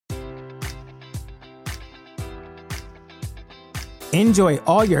Enjoy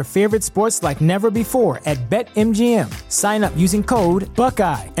all your favorite sports like never before at BetMGM. Sign up using code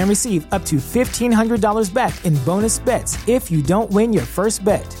Buckeye and receive up to $1,500 back in bonus bets if you don't win your first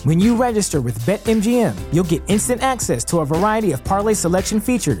bet. When you register with BetMGM, you'll get instant access to a variety of parlay selection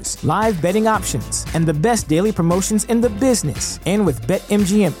features, live betting options, and the best daily promotions in the business. And with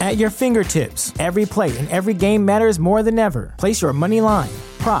BetMGM at your fingertips, every play and every game matters more than ever. Place your money line,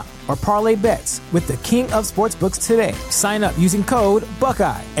 prop, or parlay bets with the king of sportsbooks today. Sign up using code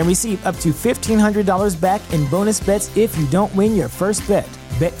Buckeye and receive up to $1,500 back in bonus bets if you don't win your first bet.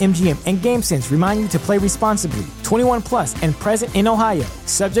 BetMGM and GameSense remind you to play responsibly. 21 plus and present in Ohio,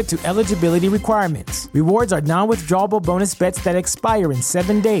 subject to eligibility requirements. Rewards are non-withdrawable bonus bets that expire in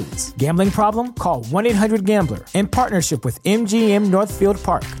 7 days. Gambling problem? Call 1-800-GAMBLER. In partnership with MGM Northfield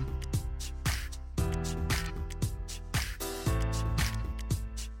Park.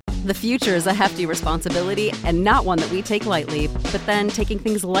 The future is a hefty responsibility and not one that we take lightly. But then taking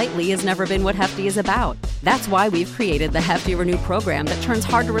things lightly has never been what Hefty is about. That's why we've created the Hefty Renew program that turns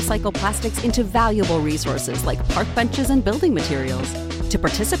hard-to-recycle plastics into valuable resources like park benches and building materials. To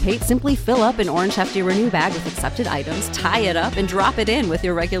participate, simply fill up an orange Hefty Renew bag with accepted items, tie it up, and drop it in with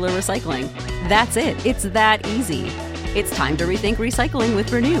your regular recycling. That's it. It's that easy. It's time to rethink recycling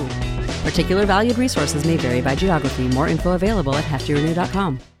with Renew. Particular valued resources may vary by geography. More info available at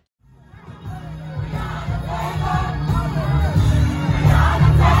heftyrenew.com.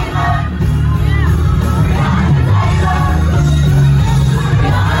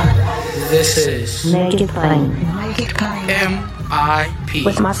 This is Make It Plain. MIP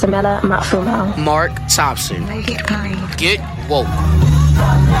With Masamela Matfumo. Mark Thompson. Make It Plain. Get woke.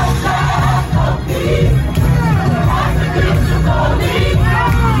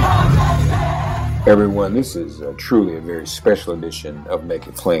 Everyone, this is truly a very special edition of Make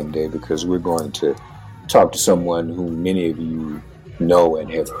It Plain Day because we're going to talk to someone whom many of you know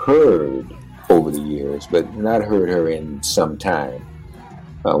and have heard over the years, but not heard her in some time.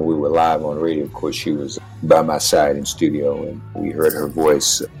 We were live on radio. Of course, she was by my side in studio, and we heard her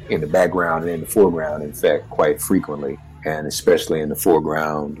voice in the background and in the foreground, in fact, quite frequently, and especially in the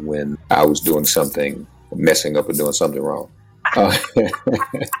foreground when I was doing something, messing up or doing something wrong.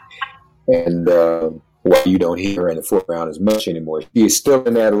 And while you don't hear her in the foreground as much anymore, she is still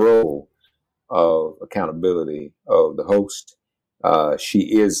in that role of accountability of the host. She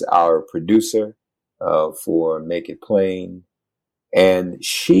is our producer for Make It Plain. And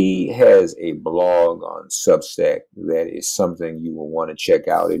she has a blog on Substack that is something you will want to check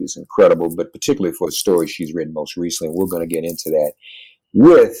out. It is incredible, but particularly for the story she's written most recently. We're going to get into that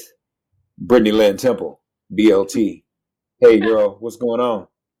with Brittany Lynn Temple, BLT. Hey, girl, what's going on?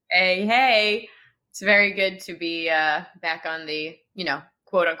 Hey. It's very good to be back on the,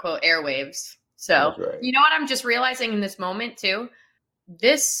 quote unquote airwaves. So, That's right. You know what I'm just realizing in this moment too?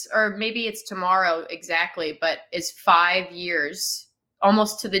 This, or maybe it's tomorrow exactly, but is 5 years,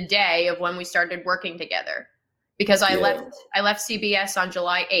 almost to the day of when we started working together. Because I left CBS on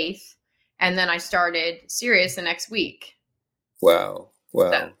July 8th, and then I started Sirius the next week. Wow.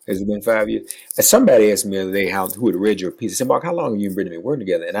 So. Has it been 5 years? Somebody asked me the other day who had read your piece. I said, Mark, how long have you and Brittany been working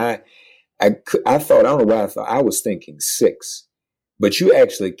together? And I thought, I don't know why I was thinking 6. But you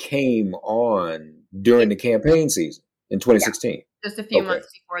actually came on during the campaign season in 2016. Yeah. Just a few months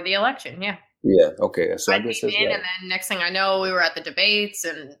before the election, yeah. Yeah, okay. So I guess came that's in, right. and then next thing I know, we were at the debates,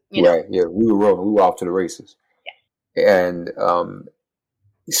 and Right, yeah, we were rolling. We were off to the races. Yeah. And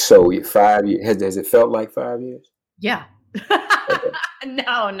so 5 years, has it felt like 5 years? Yeah. Okay.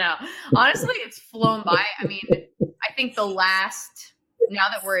 No. Honestly, it's flown by. I mean, I think now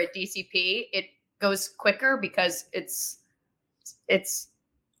that we're at DCP, it goes quicker because it's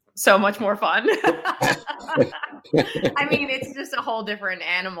so much more fun. I mean, it's just a whole different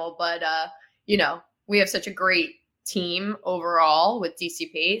animal, but we have such a great team overall with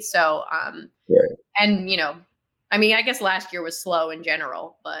DCP. So, right. And I mean, I guess last year was slow in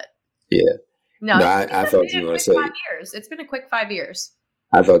general, but yeah. No, I thought you were going to say 5 years. It's been a quick 5 years.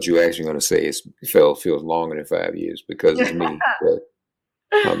 I thought you were actually going to say it feels longer than 5 years because of me. But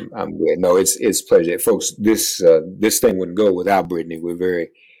I'm glad. No, it's a pleasure, folks. This thing wouldn't go without Brittany. We're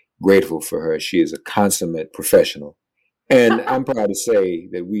very grateful for her. She is a consummate professional, and I'm proud to say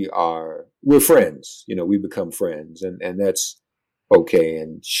that we're friends. We become friends, and that's okay.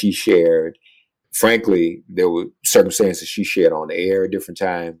 And she shared. Frankly, there were circumstances she shared on the air at different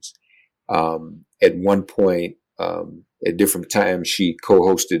times. At one point, at different times, she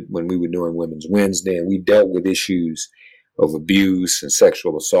co-hosted when we were doing Women's Wednesday, and we dealt with issues of abuse and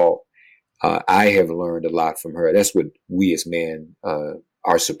sexual assault. I have learned a lot from her. That's what we as men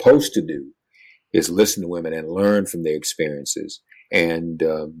are supposed to do, is listen to women and learn from their experiences. and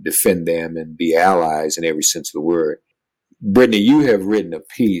defend them and be allies in every sense of the word. Brittany, you have written a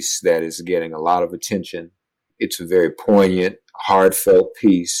piece that is getting a lot of attention. It's a very poignant, heartfelt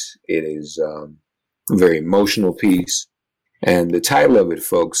piece. It is a very emotional piece. And the title of it,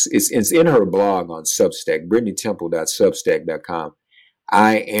 folks, it's in her blog on Substack, brittanytemple.substack.com.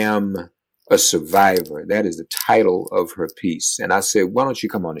 I Am a Survivor. That is the title of her piece. And I said, why don't you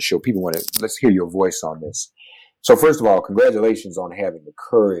come on the show? People let's hear your voice on this. So first of all, congratulations on having the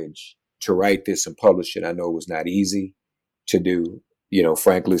courage to write this and publish it. I know it was not easy to do.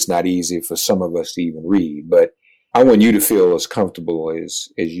 Frankly, it's not easy for some of us to even read, but I want you to feel as comfortable as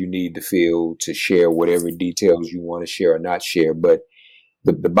you need to feel to share whatever details you want to share or not share. But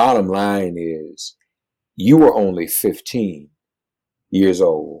the bottom line is you were only 15 years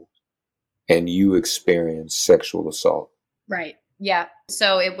old and you experienced sexual assault. Right. Yeah.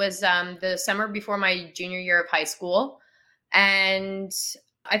 So it was the summer before my junior year of high school. And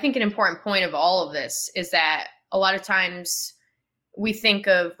I think an important point of all of this is that a lot of times we think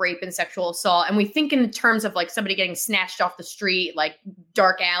of rape and sexual assault and we think in terms of like somebody getting snatched off the street, like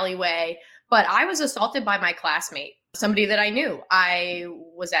dark alleyway. But I was assaulted by my classmate, somebody that I knew. I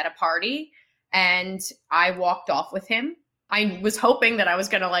was at a party and I walked off with him. I was hoping that I was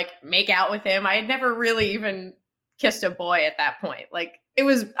going to like make out with him. I had never really even kissed a boy at that point. Like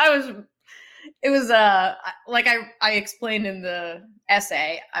like I explained in the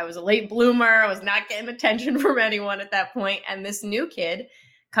essay, I was a late bloomer. I was not getting attention from anyone at that point. And this new kid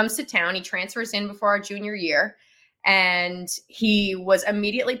comes to town. He transfers in before our junior year. And he was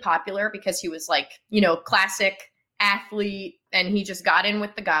immediately popular because he was like, classic athlete. And he just got in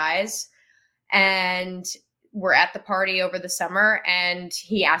with the guys. And we're at the party over the summer. And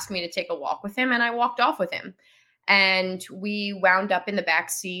he asked me to take a walk with him. And I walked off with him. And we wound up in the back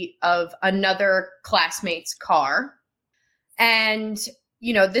seat of another classmate's car. And,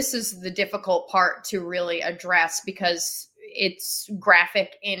 this is the difficult part to really address because it's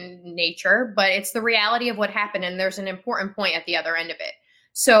graphic in nature, but it's the reality of what happened. And there's an important point at the other end of it.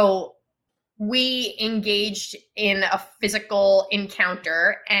 So we engaged in a physical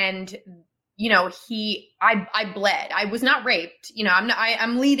encounter and, I bled. I was not raped.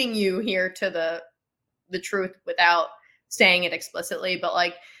 I'm leading you here to the truth without saying it explicitly, but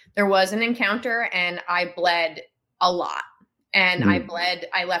like there was an encounter and I bled a lot and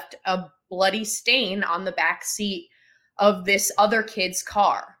I left a bloody stain on the back seat of this other kid's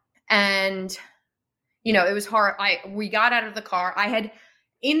car. And, it was hard. We got out of the car. I had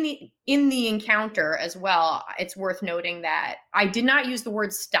in the encounter as well. It's worth noting that I did not use the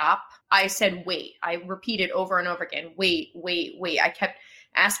word stop. I said, wait. I repeated over and over again, wait. I kept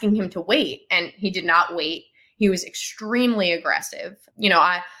asking him to wait and he did not wait. He was extremely aggressive.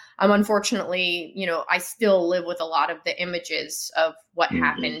 I'm unfortunately, I still live with a lot of the images of what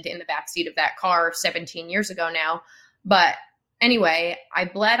happened in the backseat of that car 17 years ago now. But anyway, I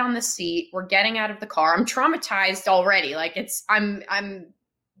bled on the seat. We're getting out of the car. I'm traumatized already. Like I'm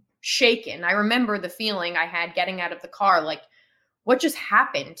shaken. I remember the feeling I had getting out of the car. Like what just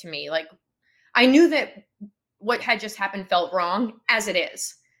happened to me? Like I knew that what had just happened felt wrong as it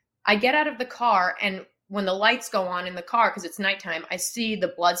is. I get out of the car and when the lights go on in the car, because it's nighttime, I see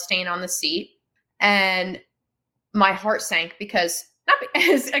the blood stain on the seat and my heart sank because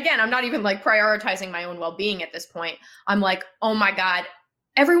again, I'm not even like prioritizing my own well-being at this point. I'm like, oh my God,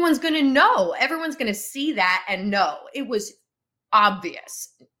 everyone's going to know. Everyone's going to see that and know. It was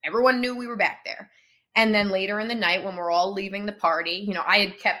obvious. Everyone knew we were back there. And then later in the night when we're all leaving the party,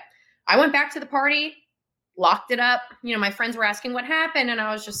 I went back to the party, locked it up. My friends were asking what happened. And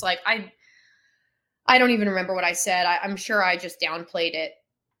I was just like, I don't even remember what I said. I'm sure I just downplayed it.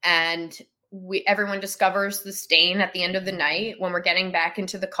 And everyone discovers the stain at the end of the night when we're getting back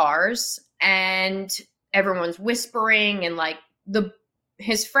into the cars and everyone's whispering and like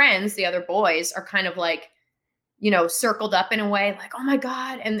his friends, the other boys are kind of like, circled up in a way like, oh my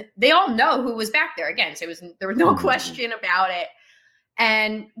God. And they all know who was back there again. So there was no question about it.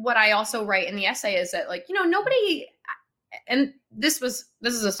 And what I also write in the essay is that like, nobody, and this is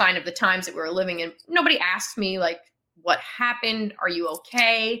a sign of the times that we were living in. Nobody asked me like, what happened? Are you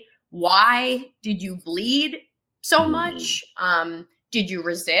okay? Why did you bleed so much? Did you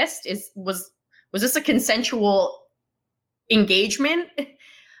resist? Was this a consensual engagement?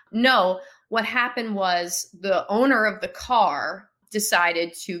 No. What happened was the owner of the car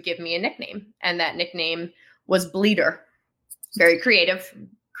decided to give me a nickname, and that nickname was Bleeder. Very creative.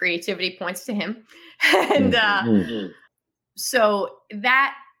 Creativity points to him. And so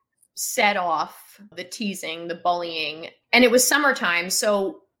that set off the teasing, the bullying, and it was summertime.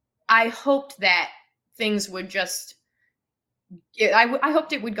 So I hoped that things would just I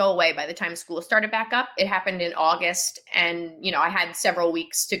hoped it would go away by the time school started back up. It happened in August, and, I had several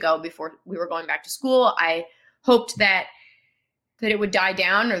weeks to go before we were going back to school. I hoped that it would die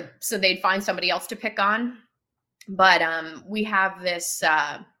down, or so they'd find somebody else to pick on. But we have this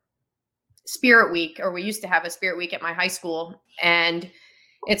spirit week, or we used to have a spirit week at my high school, and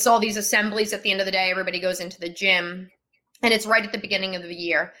it's all these assemblies at the end of the day. Everybody goes into the gym, and it's right at the beginning of the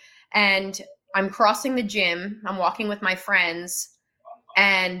year. And I'm crossing the gym. I'm walking with my friends,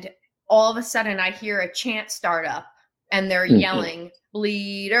 and all of a sudden I hear a chant start up, and they're yelling,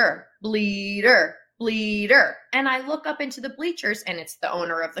 "Bleeder, bleeder, bleeder." And I look up into the bleachers, and it's the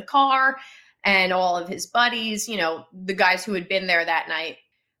owner of the car and all of his buddies, the guys who had been there that night.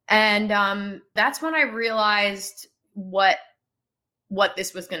 And that's when I realized what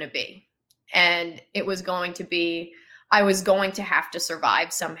this was going to be. And it was going to be, I was going to have to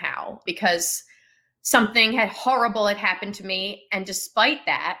survive somehow, because something horrible had happened to me. And despite,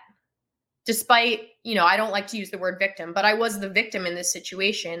 I don't like to use the word victim, but I was the victim in this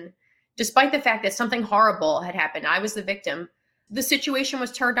situation. Despite the fact that something horrible had happened, I was the victim. The situation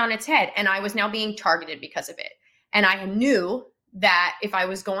was turned on its head, and I was now being targeted because of it. And I knew that if I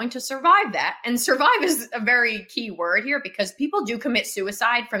was going to survive that, and survive is a very key word here, because people do commit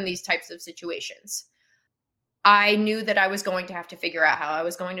suicide from these types of situations. I knew that I was going to have to figure out how I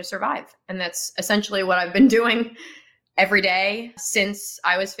was going to survive. And that's essentially what I've been doing every day since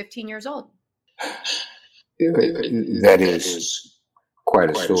I was 15 years old. That is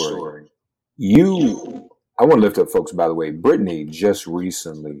quite a story. I want to lift up folks, by the way. Brittany just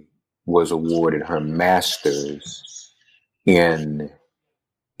recently was awarded her master's in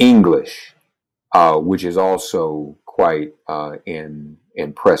English, which is also quite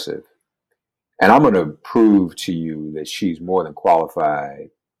impressive. And I'm going to prove to you that she's more than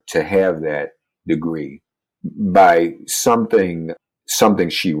qualified to have that degree by something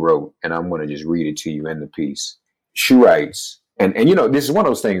she wrote. And I'm going to just read it to you in the piece. She writes, and this is one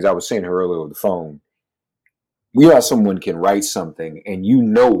of those things I was saying to her earlier over the phone. Someone can write something and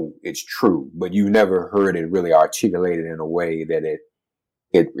it's true, but you never heard it really articulated in a way that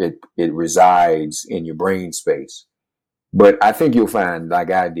it resides in your brain space. But I think you'll find,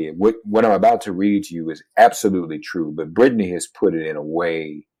 like I did, what I'm about to read to you is absolutely true, but Brittany has put it in a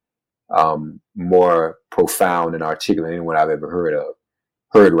way more profound and articulate than anyone I've ever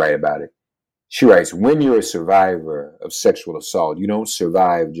heard write about it. She writes, when you're a survivor of sexual assault, you don't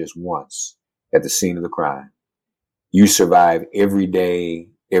survive just once at the scene of the crime. You survive every day,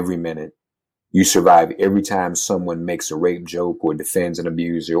 every minute. You survive every time someone makes a rape joke or defends an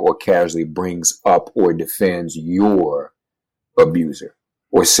abuser or casually brings up or defends your abuser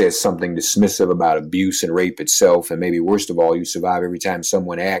or says something dismissive about abuse and rape itself. And maybe worst of all, you survive every time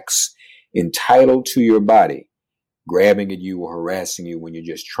someone acts entitled to your body, grabbing at you or harassing you when you're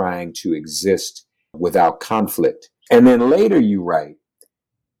just trying to exist without conflict. And then later you write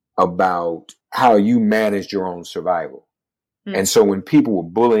about how you managed your own survival. And so when people were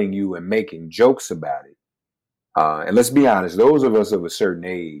bullying you and making jokes about it, and let's be honest, those of us of a certain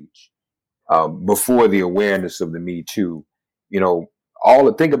age, before the awareness of the Me Too,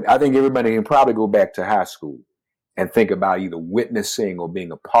 I think everybody can probably go back to high school and think about either witnessing or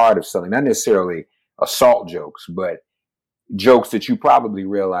being a part of something, not necessarily assault jokes, but jokes that you probably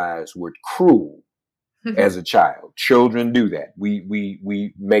realize were cruel as a child. Children do that.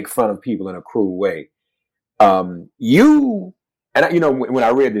 We make fun of people in a cruel way. When I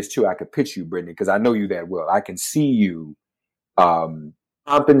read this too, I could picture you, Brittany, because I know you that well. I can see you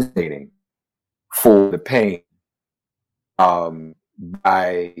compensating for the pain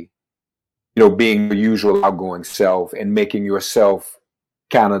by being your usual outgoing self and making yourself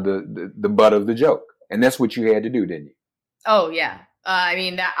kind of the butt of the joke. And that's what you had to do, didn't you? Oh yeah. I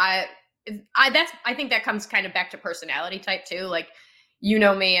think that comes kind of back to personality type too. Like,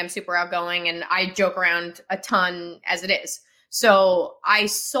 me, I'm super outgoing and I joke around a ton as it is. So I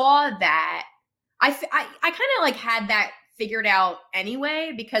saw that. I kind of like had that figured out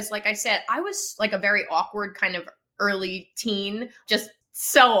anyway, because like I said, I was like a very awkward kind of early teen, just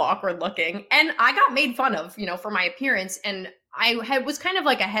so awkward looking. And I got made fun of, for my appearance. And I was kind of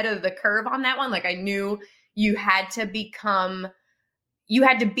like ahead of the curve on that one. Like I knew you had to beat them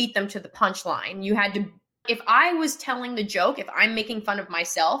to the punchline. If I was telling the joke, if I'm making fun of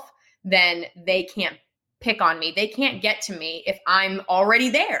myself, then they can't pick on me. They can't get to me if I'm already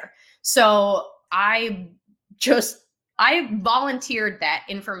there. So I volunteered that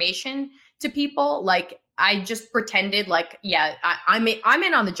information to people. Like I just pretended like, yeah, I'm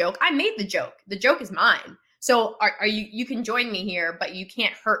in on the joke. I made the joke. The joke is mine. So you can join me here, but you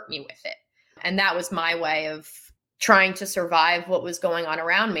can't hurt me with it. And that was my way of trying to survive what was going on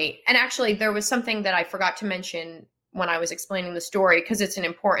around me. And actually, there was something that I forgot to mention when I was explaining the story, because it's an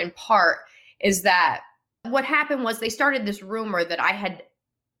important part, is that what happened was they started this rumor that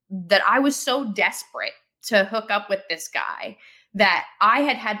I was so desperate to hook up with this guy that I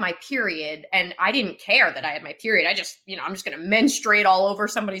had my period, and I didn't care that I had my period. I just, I'm just going to menstruate all over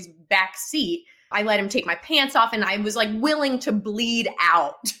somebody's back seat. I let him take my pants off, and I was like willing to bleed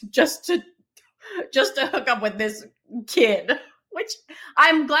out just to hook up with this kid, which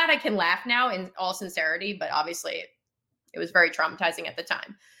I'm glad I can laugh now in all sincerity, but obviously it was very traumatizing at the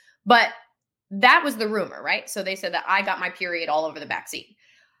time. But that was the rumor, right? So they said that I got my period all over the backseat.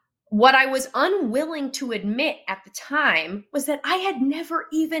 What I was unwilling to admit at the time was that I had never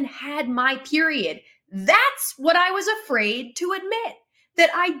even had my period. That's what I was afraid to admit, that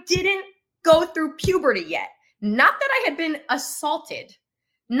I didn't go through puberty yet. Not that I had been assaulted,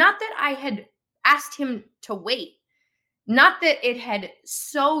 not that I had asked him to wait, not that it had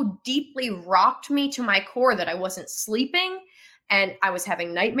so deeply rocked me to my core that I wasn't sleeping and I was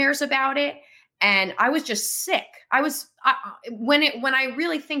having nightmares about it. And I was just sick. When I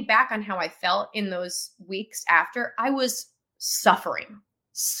really think back on how I felt in those weeks after, I was suffering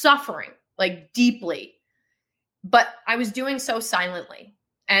like deeply, but I was doing so silently.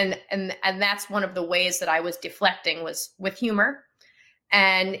 And that's one of the ways that I was deflecting, was with humor.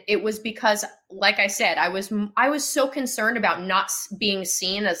 And it was because, like I said, I was so concerned about not being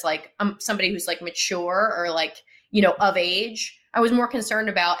seen as like somebody who's like mature or like, of age. I was more concerned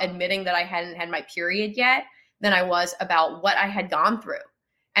about admitting that I hadn't had my period yet than I was about what I had gone through.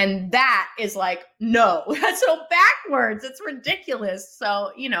 And that is like, no, that's so backwards. It's ridiculous.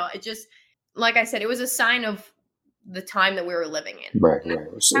 So, it just, like I said, it was a sign of the time that we were living in. Right.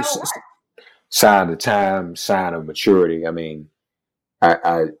 Sign of time, sign of maturity. I mean,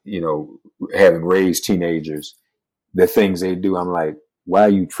 I having raised teenagers, the things they do, I'm like, why are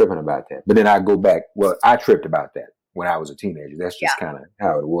you tripping about that? But then I go back, well, I tripped about that when I was a teenager. That's just kind of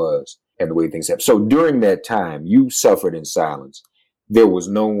how it was and the way things happen. So during that time, you suffered in silence. There was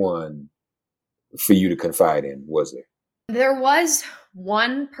no one for you to confide in, was there? There was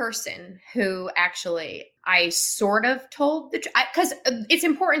one person who actually I sort of told because it's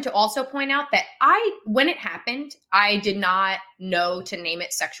important to also point out that when it happened, I did not know to name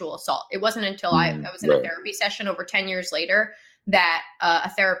it sexual assault. It wasn't until I was in a therapy session over 10 years later that a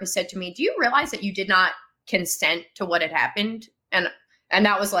therapist said to me, "Do you realize that you did not consent to what had happened?" And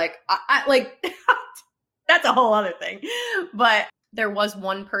that was like, I like, that's a whole other thing. But there was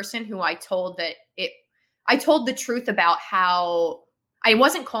one person who I told the truth about how I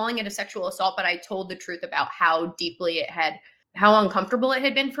wasn't calling it a sexual assault, but I told the truth about how deeply how uncomfortable it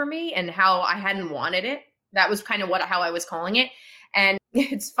had been for me and how I hadn't wanted it. That was kind of how I was calling it. And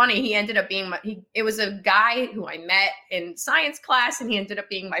it's funny, he ended up being it was a guy who I met in science class, and he ended up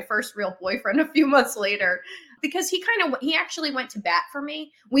being my first real boyfriend a few months later, because he actually went to bat for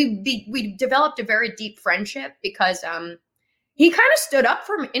me. We developed a very deep friendship because he kind of stood up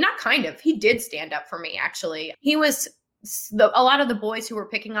for me. He did stand up for me, actually. He was a lot of the boys who were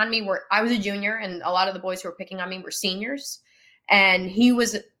picking on me I was a junior, and a lot of the boys who were picking on me were seniors, and he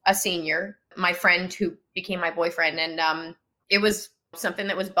was a senior, my friend who became my boyfriend. And it was something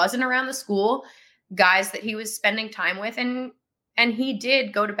that was buzzing around the school, guys that he was spending time with, and he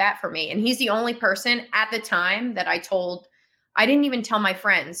did go to bat for me. And he's the only person at the time that I didn't even tell my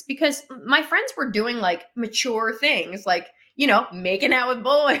friends, because my friends were doing like mature things, like, making out with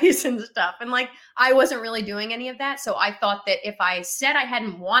boys and stuff. And like, I wasn't really doing any of that. So I thought that if I said I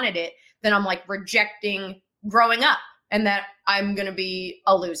hadn't wanted it, then I'm like rejecting growing up, and that I'm going to be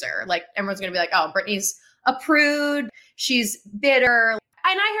a loser. Like, everyone's going to be like, oh, Brittany's a prude, she's bitter.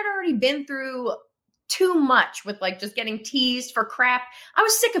 And I had already been through too much with like just getting teased for crap. I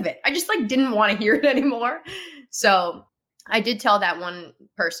was sick of it. I just like didn't want to hear it anymore. So I did tell that one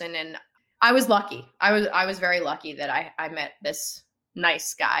person, and I was lucky. I was very lucky that I met this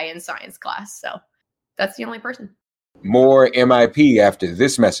nice guy in science class. So that's the only person. More MIP after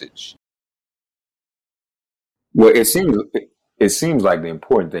this message. Well, it seems like the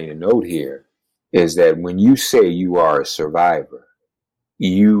important thing to note here is that when you say you are a survivor,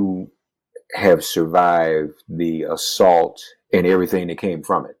 you have survived the assault and everything that came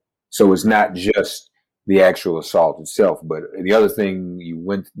from it. So it's not just the actual assault itself, but the other things you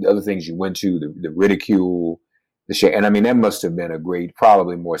went to, the ridicule, the shame. And I mean, that must have been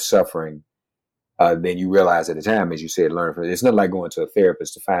probably more suffering than you realized at the time, as you said, learn from it. It's not like going to a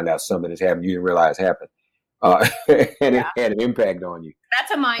therapist to find out something that's happened you didn't realize happened. It had an impact on you.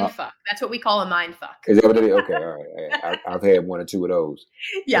 That's a mind fuck. That's what we call a mind fuck. Is that what it is? Okay, all right. I've had one or two of those.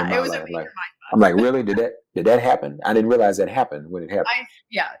 Yeah, it was a major mind I'm like, really? Did that happen? I didn't realize that happened when it happened.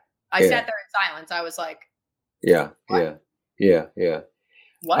 I sat there in silence. I was like, yeah. what?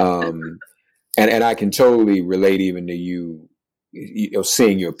 And I can totally relate even to you know,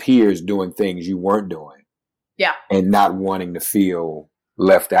 seeing your peers doing things you weren't doing. Yeah. And not wanting to feel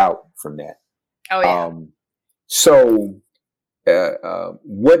left out from that. Oh, yeah. So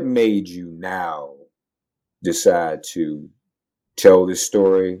what made you now decide to tell this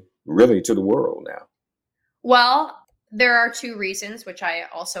story really to the world now? Well, there are two reasons, which I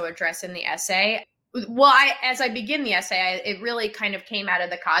also address in the essay. Well, as I begin the essay, it really kind of came out of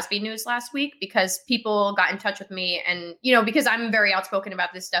the Cosby news last week because people got in touch with me and, you know, because I'm very outspoken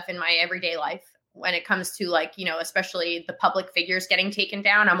about this stuff in my everyday life when it comes to like, you know, especially the public figures getting taken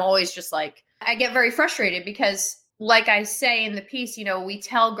down. I'm always just like, I get very frustrated because like I say in the piece, you know, we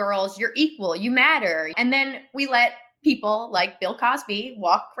tell girls you're equal, you matter. And then we let people like Bill Cosby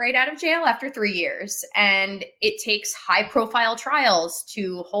walk right out of jail after 3 years. And it takes high profile trials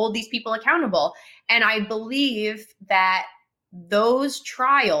to hold these people accountable. And I believe that those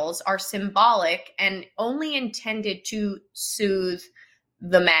trials are symbolic and only intended to soothe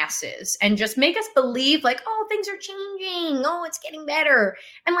the masses and just make us believe like, oh, things are changing. Oh, it's getting better.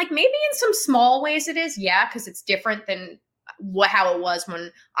 And like maybe in some small ways it is. Yeah, because it's different than how it was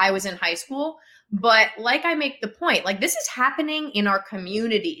when I was in high school. But like I make the point, like this is happening in our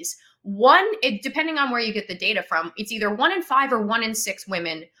communities. Depending on where you get the data from, it's either 1 in 5 or 1 in 6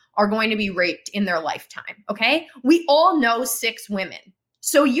 women are going to be raped in their lifetime. Okay. We all know 6 women.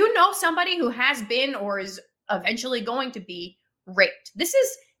 So you know somebody who has been or is eventually going to be raped. This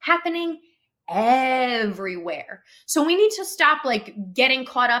is happening everywhere. So we need to stop like getting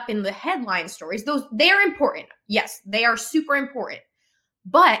caught up in the headline stories. They're important. Yes, they are super important.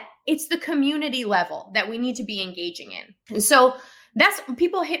 But it's the community level that we need to be engaging in. And so that's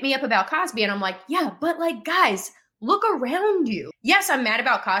people hit me up about Cosby and I'm like, yeah, but like, guys, look around you. Yes, I'm mad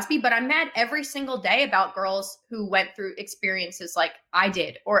about Cosby, but I'm mad every single day about girls who went through experiences like I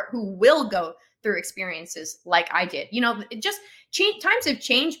did or who will go through experiences like I did. You know, it just times have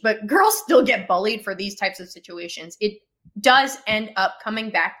changed, but girls still get bullied for these types of situations. It does end up coming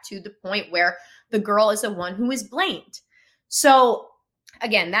back to the point where the girl is the one who is blamed. So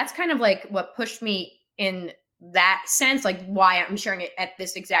again, that's kind of like what pushed me in that sense, like why I'm sharing it at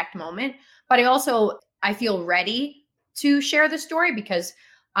this exact moment. But I feel ready to share the story because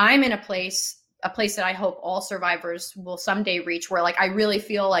I'm in a place that I hope all survivors will someday reach where like I really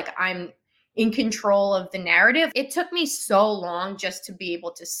feel like I'm in control of the narrative. It took me so long just to be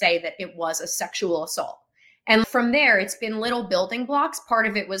able to say that it was a sexual assault. And from there, it's been little building blocks. Part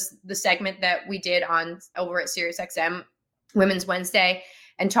of it was the segment that we did over at SiriusXM Women's Wednesday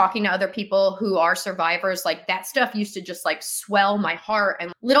and talking to other people who are survivors. Like that stuff used to just like swell my heart.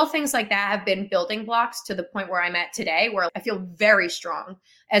 And little things like that have been building blocks to the point where I'm at today, where I feel very strong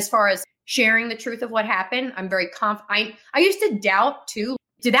as far as sharing the truth of what happened. I'm very confident. I used to doubt too.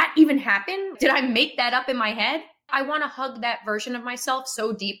 Did that even happen? Did I make that up in my head? I want to hug that version of myself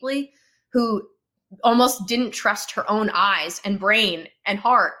so deeply who almost didn't trust her own eyes and brain and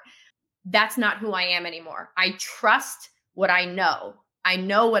heart. That's not who I am anymore. I trust what I know. I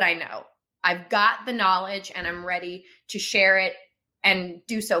know what I know. I've got the knowledge and I'm ready to share it and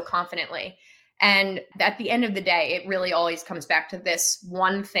do so confidently. And at the end of the day, it really always comes back to this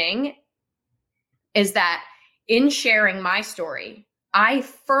one thing, is that in sharing my story, I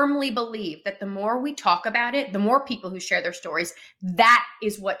firmly believe that the more we talk about it, the more people who share their stories, that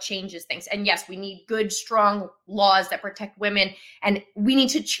is what changes things. And yes, we need good, strong laws that protect women. And we need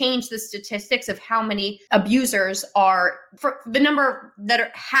to change the statistics of how many abusers are, for the number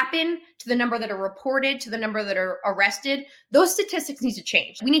that happen to the number that are reported to the number that are arrested. Those statistics need to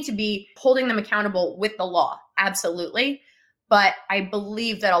change. We need to be holding them accountable with the law. Absolutely. But I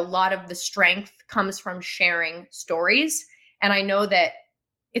believe that a lot of the strength comes from sharing stories. And I know that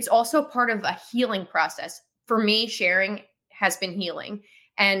it's also part of a healing process. For me, sharing has been healing.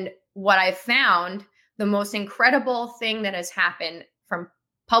 And what I've found, the most incredible thing that has happened from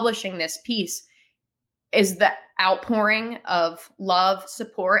publishing this piece is the outpouring of love,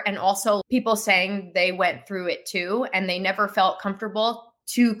 support, and also people saying they went through it too, and they never felt comfortable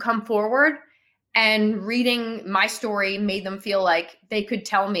to come forward. And reading my story made them feel like they could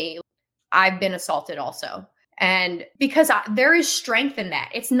tell me I've been assaulted also. And because there is strength in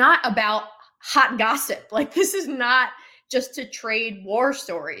that. It's not about hot gossip. Like, this is not just to trade war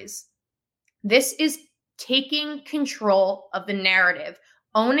stories. This is taking control of the narrative,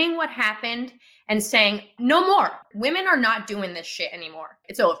 owning what happened and saying, no more. Women are not doing this shit anymore.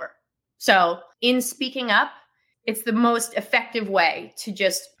 It's over. So in speaking up, it's the most effective way to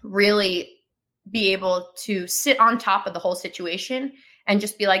just really be able to sit on top of the whole situation and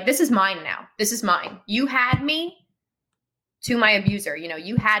just be like, this is mine now. This is mine. You had me to my abuser. You know,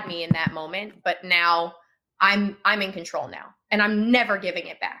 you had me in that moment, but now I'm in control now, and I'm never giving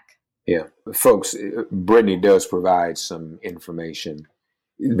it back. Yeah. Folks, Brittany does provide some information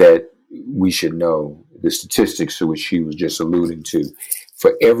that we should know. The statistics to which she was just alluding to.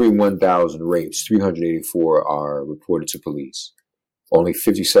 For every 1,000 rapes, 384 are reported to police. Only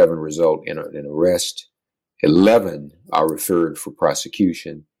 57 result in an arrest. 11 are referred for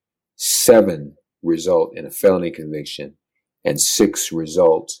prosecution. 7 result in a felony conviction. And 6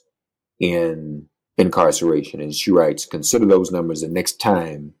 result in incarceration. And she writes, consider those numbers the next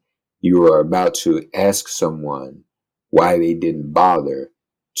time you are about to ask someone why they didn't bother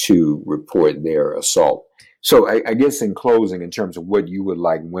to report their assault. So I guess in closing, in terms of what you would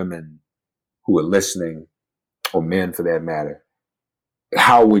like women who are listening, or men for that matter,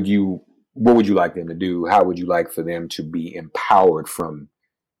 what would you like them to do? How would you like for them to be empowered from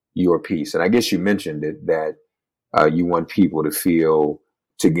your piece? And I guess you mentioned it, that you want people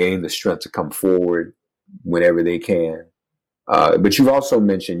to gain the strength to come forward whenever they can. But you've also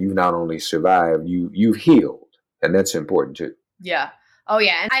mentioned you've not only survived, you've healed. And that's important too. Yeah. Oh,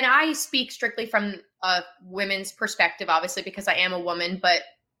 yeah. And I speak strictly from a women's perspective, obviously, because I am a woman, but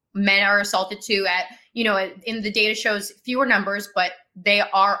men are assaulted too in the data shows fewer numbers, but they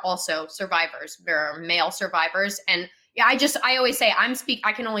are also survivors. There are male survivors. And I always say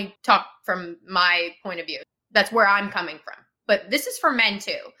I can only talk from my point of view. That's where I'm coming from. But this is for men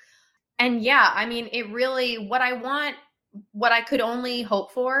too. And yeah, I mean, it really, what I could only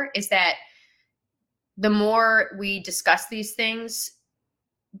hope for is that the more we discuss these things,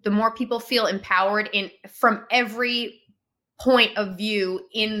 the more people feel empowered from every point of view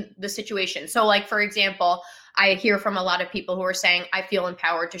in the situation. So like, for example, I hear from a lot of people who are saying, I feel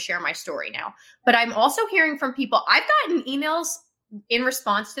empowered to share my story now. But I'm also hearing from people, I've gotten emails in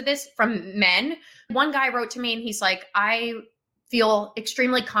response to this from men. One guy wrote to me and he's like, I feel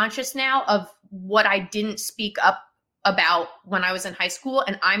extremely conscious now of what I didn't speak up about when I was in high school,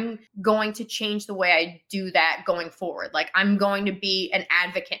 and I'm going to change the way I do that going forward. Like, I'm going to be an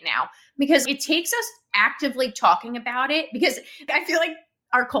advocate now, because it takes us actively talking about it, because I feel like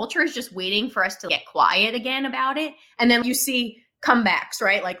our culture is just waiting for us to get quiet again about it. And then you see comebacks,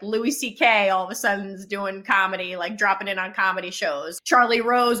 right? Like Louis C.K. all of a sudden is doing comedy, like dropping in on comedy shows. Charlie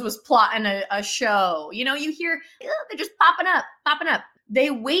Rose was plotting a show. You know, you hear, they're just popping up.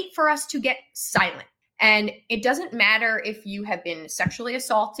 They wait for us to get silent. And it doesn't matter if you have been sexually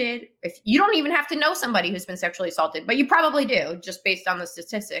assaulted, if you don't even have to know somebody who's been sexually assaulted, but you probably do, just based on the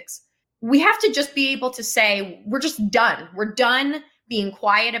statistics. We have to just be able to say, we're just done. We're done being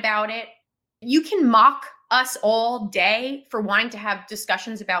quiet about it. You can mock us all day for wanting to have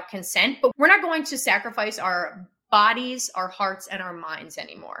discussions about consent, but we're not going to sacrifice our bodies, our hearts, and our minds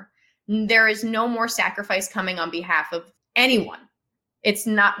anymore. There is no more sacrifice coming on behalf of anyone.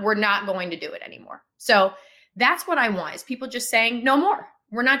 We're not going to do it anymore. So that's what I want, is people just saying, no more,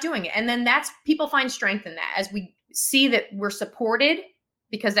 we're not doing it. And then people find strength in that as we see that we're supported,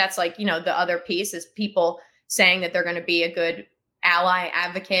 because that's like, the other piece is people saying that they're going to be a good ally,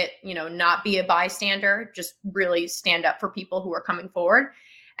 advocate, not be a bystander, just really stand up for people who are coming forward.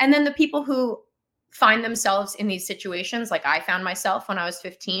 And then the people who find themselves in these situations, like I found myself when I was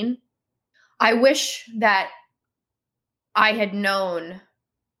 15, I wish that I had known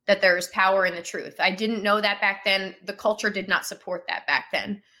that there is power in the truth. I didn't know that back then. The culture did not support that back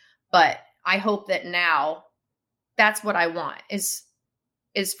then. But I hope that now that's what I want, is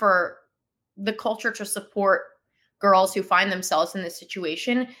for the culture to support girls who find themselves in this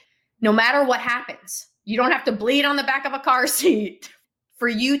situation, no matter what happens. You don't have to bleed on the back of a car seat for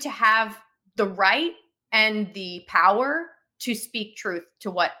you to have the right and the power to speak truth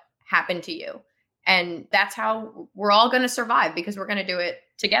to what happened to you. And that's how we're all going to survive, because we're going to do it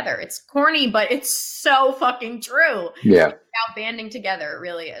together. It's corny, but it's so fucking true. Yeah. It's about banding together. It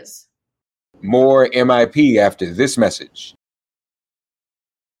really is. More MIP after this message.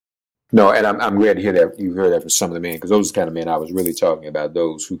 No, and I'm glad to hear that you heard that from some of the men, because those are the kind of men I was really talking about,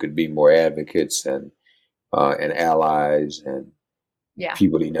 those who could be more advocates and allies, and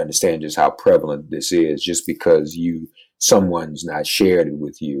people need to understand just how prevalent this is. Just because someone's not shared it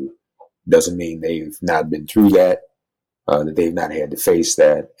with you doesn't mean they've not been through that, that they've not had to face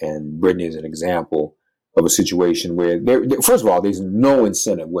that. And Brittany is an example of a situation where, first of all, there's no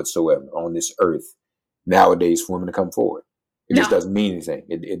incentive whatsoever on this earth nowadays for women to come forward. It just doesn't mean anything.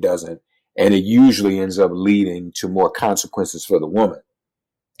 It doesn't. And it usually ends up leading to more consequences for the woman.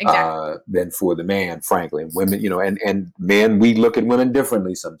 than for the man, frankly. And women, and men, we look at women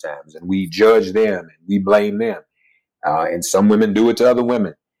differently sometimes, and we judge them and we blame them. And some women do it to other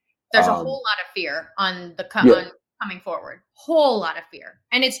women. There's a whole lot of fear on coming forward. Whole lot of fear.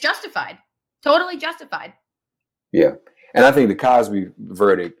 And it's justified. Totally justified. Yeah. And I think the Cosby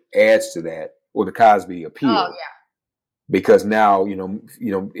verdict adds to that, or the Cosby appeal. Oh, yeah. Because now,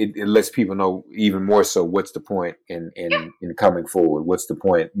 it lets people know even more so what's the point in coming forward. What's the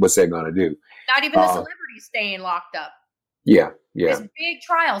point? What's that going to do? Not even the celebrities staying locked up. Yeah. This big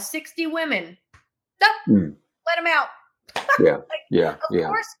trial, 60 women. Let them out. Of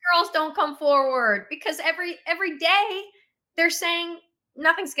course girls don't come forward because every day they're saying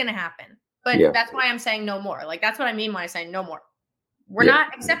nothing's going to happen. But that's why I'm saying no more. Like, that's what I mean when I say no more. We're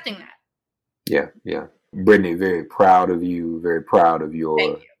not accepting that. Yeah. Brittany, very proud of you. Very proud of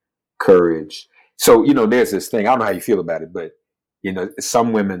your courage. So, there's this thing. I don't know how you feel about it, but,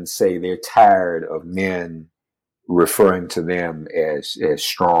 some women say they're tired of men referring to them as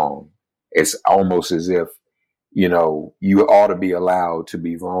strong. It's almost as if, you ought to be allowed to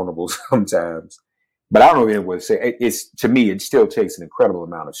be vulnerable sometimes. But I don't know if anyone would say to me, it still takes an incredible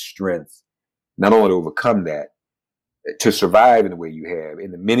amount of strength, not only to overcome that, to survive in the way you have.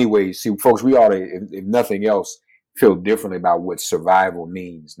 In the many ways, see, folks, we ought to, if nothing else, feel differently about what survival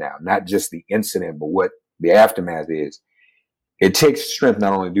means now, not just the incident, but what the aftermath is. It takes strength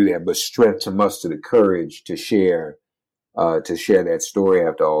not only to do that, but strength to muster the courage to share that story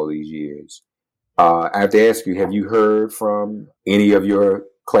after all these years. I have to ask you, have you heard from any of your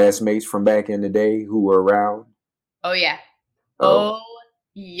classmates from back in the day who were around? Oh, yeah. Oh,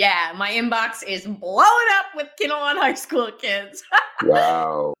 yeah. My inbox is blowing up with Kinnelon High School kids.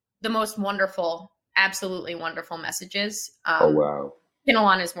 Wow. The most wonderful, absolutely wonderful messages. Wow.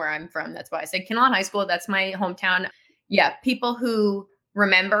 Kinnelon is where I'm from. That's why I say Kinnelon High School. That's my hometown. Yeah. People who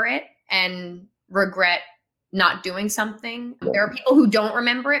remember it and regret not doing something. There are people who don't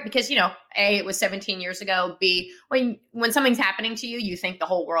remember it because, A, it was 17 years ago. B, when something's happening to you, you think the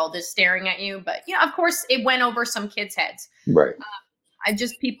whole world is staring at you. But, of course, it went over some kids' heads. Right.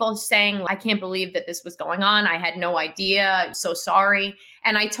 People saying, I can't believe that this was going on. I had no idea. I'm so sorry.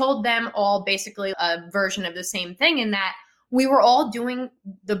 And I told them all basically a version of the same thing in that we were all doing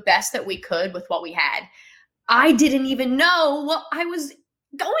the best that we could with what we had. I didn't even know what I was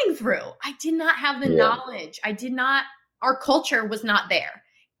going through. I did not have the knowledge. Our culture was not there.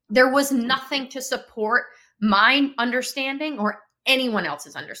 There was nothing to support my understanding or anyone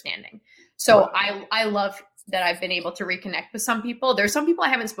else's understanding. So I love that I've been able to reconnect with some people. There's some people I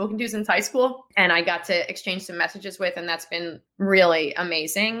haven't spoken to since high school and I got to exchange some messages with, and that's been really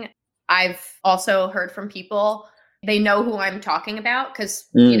amazing. I've also heard from people, they know who I'm talking about because,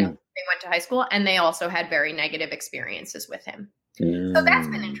 they went to high school and they also had very negative experiences with him. So that's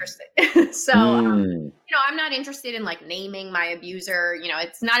been interesting. I'm not interested in naming my abuser.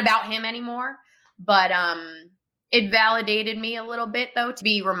 It's not about him anymore. But it validated me a little bit, though, to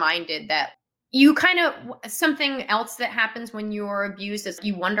be reminded that you something else that happens when you're abused is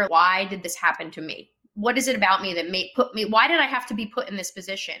you wonder, why did this happen to me? What is it about me that why did I have to be put in this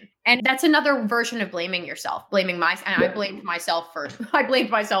position? And that's another version of blaming yourself, I blamed myself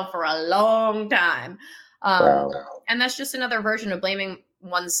for a long time. And that's just another version of blaming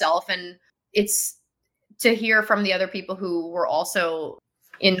oneself. And it's to hear from the other people who were also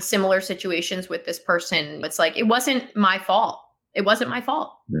in similar situations with this person. It's like, it wasn't my fault. It wasn't my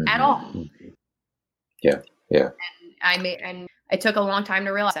fault at all. Yeah. And it took a long time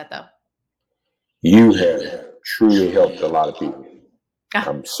to realize that, though. You have truly helped a lot of people.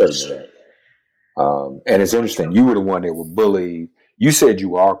 I'm certain of that. And it's interesting. You were the one that was bullied. You said you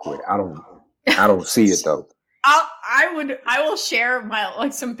were awkward. I don't see it though. I will share my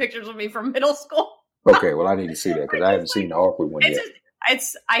some pictures of me from middle school. Okay, well I need to see that because I haven't seen the awkward one yet.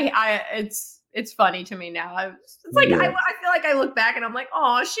 It's funny to me now. I feel like I look back and I'm like,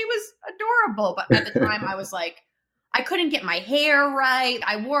 oh, she was adorable. But at the time I was like, I couldn't get my hair right.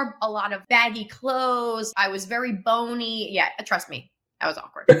 I wore a lot of baggy clothes. I was very bony. Yeah, trust me, that was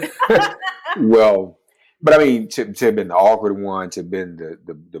awkward. Well, but I mean, to have been the awkward one, to have been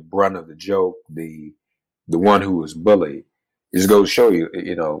the brunt of the joke, the one who was bullied, just goes to show you,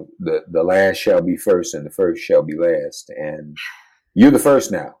 the last shall be first and the first shall be last. And you're the first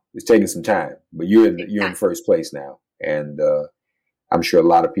now. It's taking some time, but you're in first place now. And I'm sure a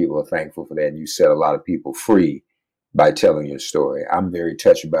lot of people are thankful for that. And you set a lot of people free by telling your story. I'm very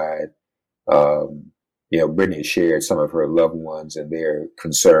touched by it. Brittany shared some of her loved ones and their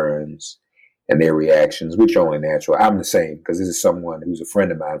concerns and their reactions, which are only natural. I'm the same because this is someone who's a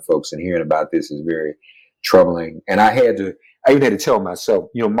friend of mine, folks, and hearing about this is very troubling. And I had to I even had to tell myself,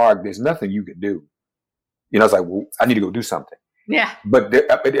 Mark, there's nothing you can do. I was like, well, I need to go do something. Yeah. But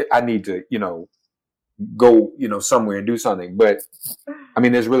I need to, go, somewhere and do something. But I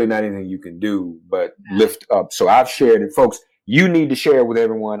mean, there's really not anything you can do but lift up. So I've shared it. Folks, you need to share it with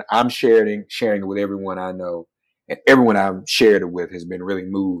everyone. I'm sharing it with everyone I know. And everyone I've shared it with has been really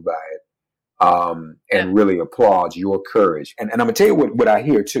moved by it and really applauds your courage. And I'm going to tell you what I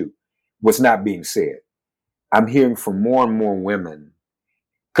hear, too, what's not being said. I'm hearing from more and more women.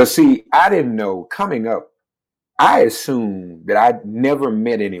 Because, see, I didn't know coming up, I assumed that I'd never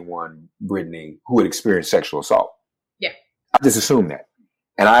met anyone, Brittany, who had experienced sexual assault. Yeah. I just assumed that.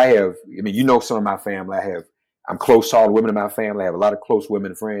 And some of my family. I'm close to all the women in my family. I have a lot of close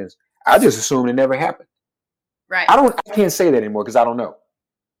women friends. I just assumed it never happened. Right. I can't say that anymore because I don't know.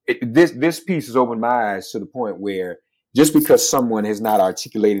 This piece has opened my eyes to the point where just because someone has not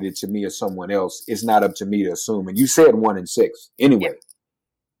articulated it to me or someone else, it's not up to me to assume. And you said 1 in 6 anyway.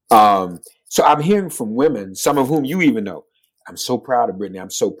 Yeah. So I'm hearing from women, some of whom you even know. I'm so proud of Brittany. I'm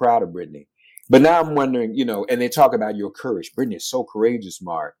so proud of Brittany. But now I'm wondering, and they talk about your courage. Brittany is so courageous,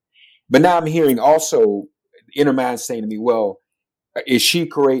 Mark. But now I'm hearing also inner mind saying to me, well, is she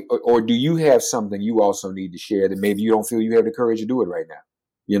courageous, or do you have something you also need to share that maybe you don't feel you have the courage to do it right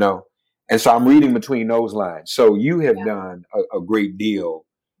now? And so I'm reading between those lines. So you have done a great deal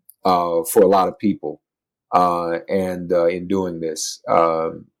for a lot of people and in doing this.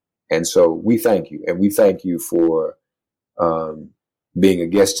 And so we thank you. And we thank you for being a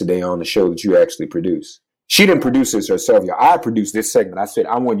guest today on the show that you actually produce. She didn't produce this herself. I produced this segment. I said,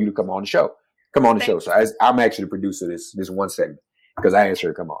 I want you to come on the show. Come on the show. So I'm actually the producer of this one segment because I asked her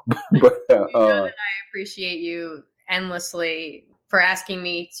to come on. But that I appreciate you endlessly for asking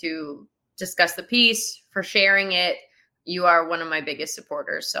me to discuss the piece, for sharing it. You are one of my biggest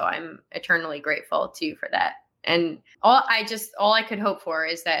supporters. So I'm eternally grateful to you for that. And all I could hope for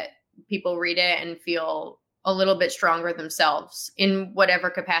is that people read it and feel a little bit stronger themselves in whatever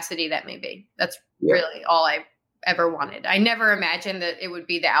capacity that may be. That's really all I ever wanted. I never imagined that it would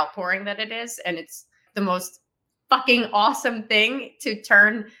be the outpouring that it is. And it's the most fucking awesome thing to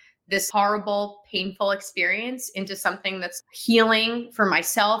turn this horrible, painful experience into something that's healing for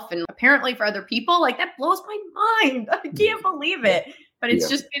myself and apparently for other people. Like, that blows my mind. I can't believe it. But it's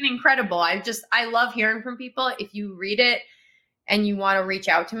just been incredible. I love hearing from people. If you read it and you want to reach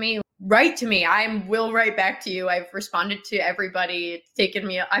out to me, write to me. I will write back to you. I've responded to everybody. It's taken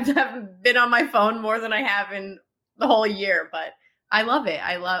me, I've been on my phone more than I have in the whole year, but I love it.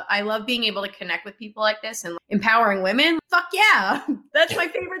 I love being able to connect with people like this and empowering women. Fuck yeah. That's my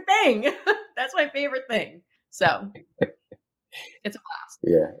favorite thing. That's my favorite thing. So it's a blast.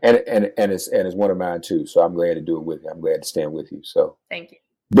 Yeah. And it's one of mine too. So I'm glad to do it with you. I'm glad to stand with you. So thank you.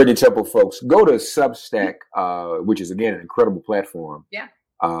 Brittany Temple, folks, go to Substack, which is again an incredible platform. Yeah.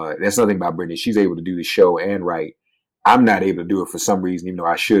 That's nothing about Brittany. She's able to do the show and write. I'm not able to do it for some reason, even though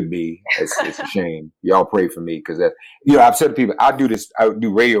I should be. It's a shame. Y'all pray for me because I've said to people, I do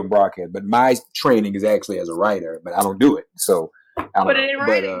radio broadcast, but my training is actually as a writer, but I don't do it. So I don't put it in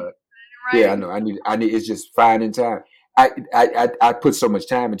writing. Yeah, I know. I need. It's just finding time. I put so much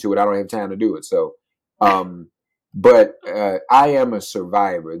time into it. I don't have time to do it. So, but I am a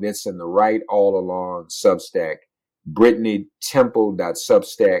survivor. That's in the right all along Substack.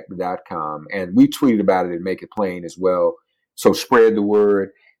 BrittanyTemple.substack.com. And we tweeted about it and Make It Plain as well. So spread the word.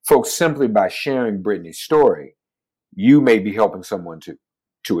 Folks, simply by sharing Brittany's story, you may be helping someone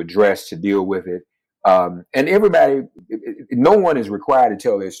to address, to deal with it. And everybody, no one is required to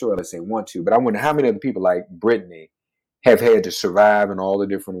tell their story unless they want to. But I wonder how many other people like Brittany have had to survive in all the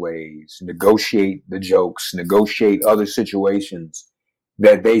different ways, negotiate the jokes, negotiate other situations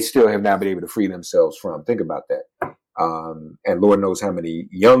that they still have not been able to free themselves from. Think about that. And Lord knows how many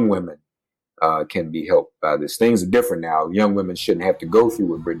young women can be helped by this. Things are different now. Young women shouldn't have to go through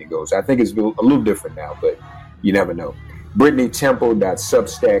what Brittany goes. I think it's a little different now, but you never know.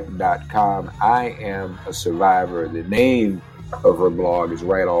 BrittanyTemple.substack.com. I am a survivor. The name of her blog is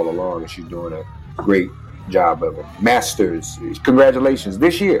right all along, and she's doing a great job of it. Master's. Congratulations.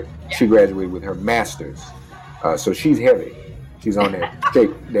 This year, she graduated with her master's. So she's heavy. She's on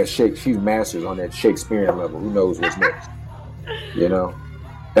she's masters on that Shakespearean level. Who knows what's next?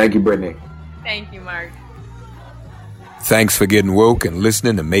 Thank you, Brittany. Thank you, Mark. Thanks for getting woke and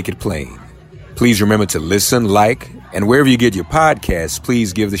listening to Make It Plain. Please remember to listen, like, and wherever you get your podcasts,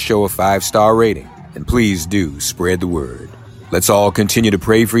 please give the show a 5-star rating. And please do spread the word. Let's all continue to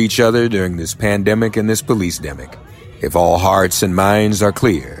pray for each other during this pandemic and this police-demic. If all hearts and minds are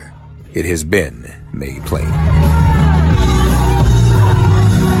clear, it has been made plain.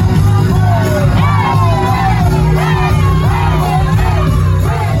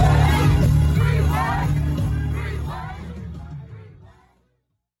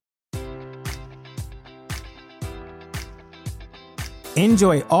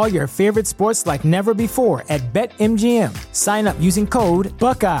 Enjoy all your favorite sports like never before at BetMGM. Sign up using code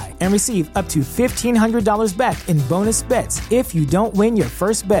Buckeye and receive up to $1,500 back in bonus bets if you don't win your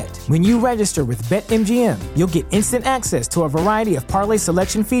first bet. When you register with BetMGM, you'll get instant access to a variety of parlay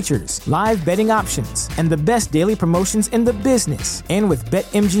selection features, live betting options, and the best daily promotions in the business. And with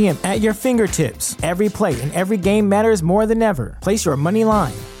BetMGM at your fingertips, every play and every game matters more than ever. Place your money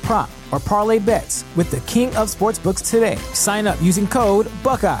line, prop, or parlay bets with the king of sportsbooks today. Sign up using code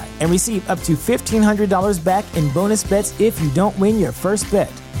Buckeye and receive up to $1,500 back in bonus bets if you don't win your first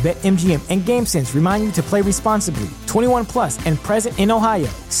bet. BetMGM and GameSense remind you to play responsibly. 21 plus and present in Ohio,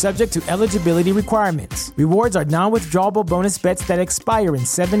 subject to eligibility requirements. Rewards are non-withdrawable bonus bets that expire in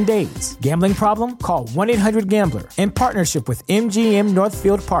 7 days. Gambling problem? Call 1-800-GAMBLER in partnership with MGM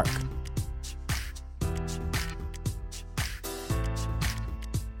Northfield Park.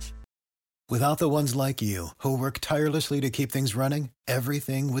 Without the ones like you, who work tirelessly to keep things running,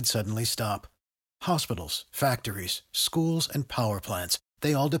 everything would suddenly stop. Hospitals, factories, schools, and power plants,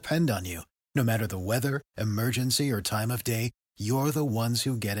 they all depend on you. No matter the weather, emergency, or time of day, you're the ones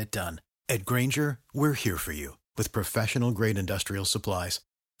who get it done. At Grainger, we're here for you with professional-grade industrial supplies.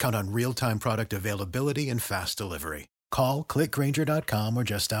 Count on real-time product availability and fast delivery. Call, click Grainger.com, or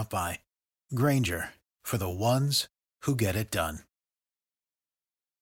just stop by. Grainger, for the ones who get it done.